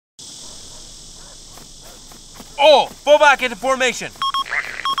All, fall back into formation.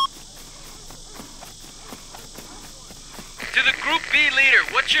 To the Group B leader,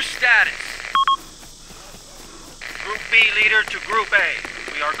 what's your status? Group B leader to Group A.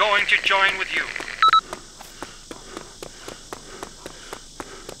 We are going to join with you.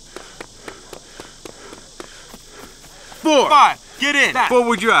 Four, five, get in.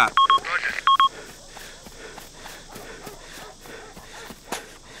 Forward drop. Roger.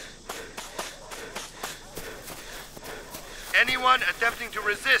 Anyone attempting to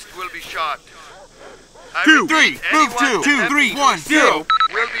resist will be shot. I 2, repeat, 3, move anyone 2, 2, 3, 1, 0.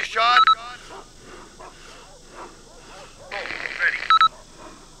 Will be shot. Ready.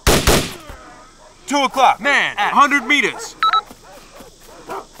 2 o'clock. Man at 100 meters.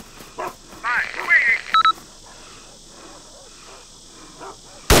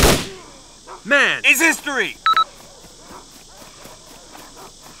 Man is history.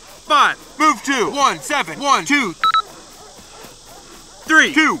 5, move 2, 1, 7, 1, 2.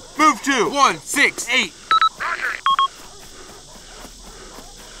 3, 2, move 2, 1, 6, 8. Roger.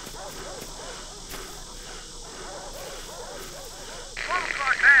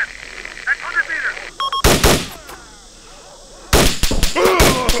 Man. At 100 meters.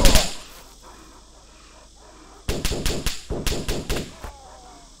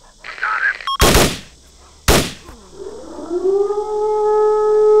 Got him.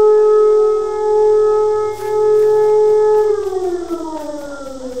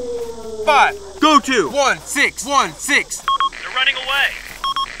 5, go to 1, 6, 1, 6. They're running away.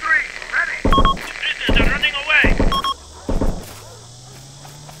 3, ready. They're running away.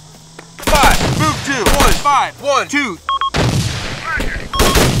 5, move 2, 1, 5, 1, 2. Roger.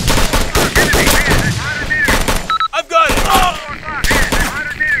 Enemy, man, at 100 meters. I've got it. Oh! 4, 5, man, at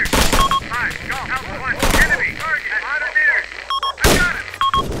 100 meters. 5, go. Alpha 1, enemy. Target at 100 meters. I got him.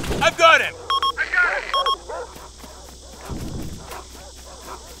 I've got him. I got him.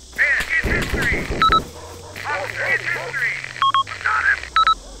 Man, it's history. Officer, it's history. I got him.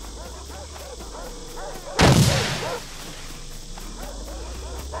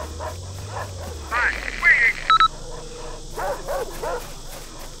 Fine, waiting.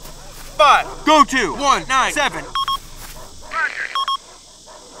 5, go to 1, 9, 7. Roger.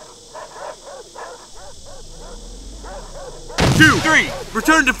 2, 3,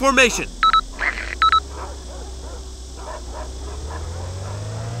 return to formation.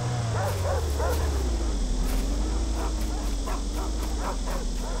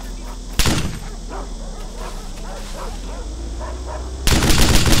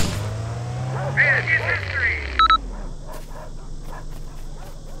 Man, it's history.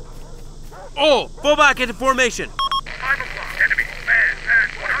 All, fall back into formation. 5 o'clock, enemy. Man, at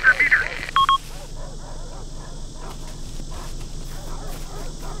 100 meters.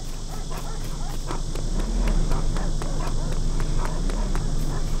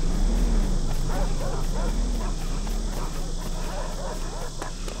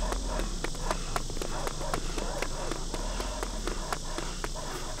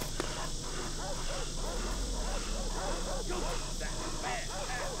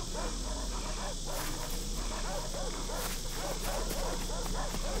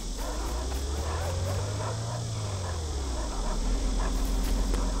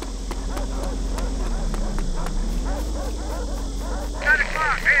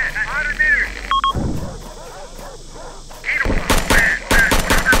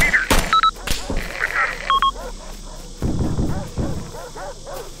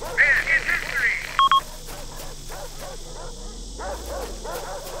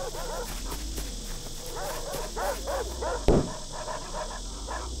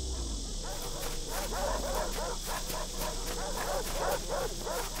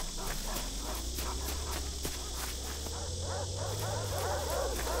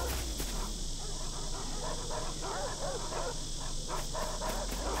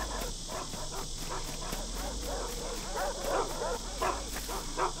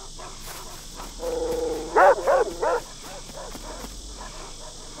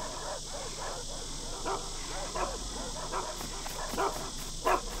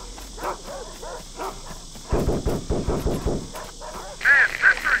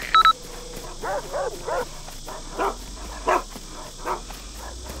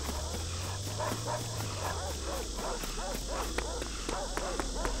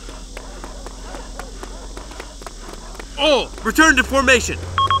 All, return to formation.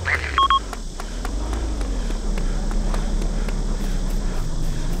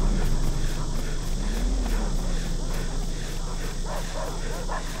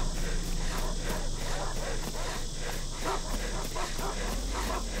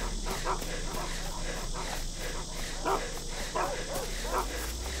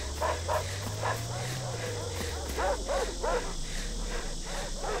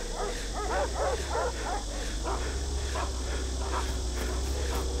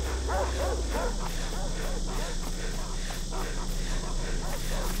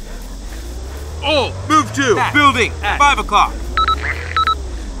 Move 2. Building. At 5 o'clock.